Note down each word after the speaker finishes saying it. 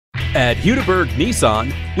At Hudiburg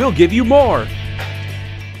Nissan, we'll give you more.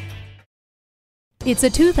 It's a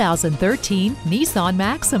 2013 Nissan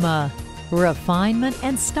MAXIMA. Refinement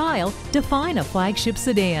and style define a flagship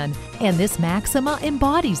sedan, and this Maxima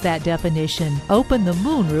embodies that definition. Open the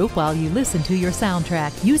moonroof while you listen to your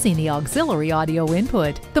soundtrack using the auxiliary audio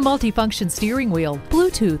input. The multifunction steering wheel,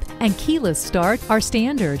 Bluetooth, and keyless start are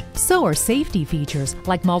standard. So are safety features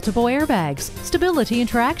like multiple airbags, stability and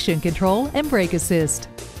traction control, and brake assist.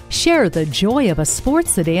 Share the joy of a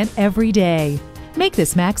sports sedan every day. Make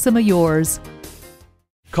this Maxima yours.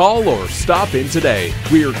 Call or stop in today.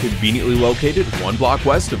 We are conveniently located 1 block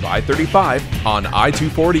west of I-35 on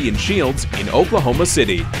I-240 in Shields in Oklahoma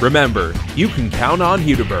City. Remember, you can count on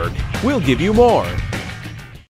Hudiburg. We'll give you more.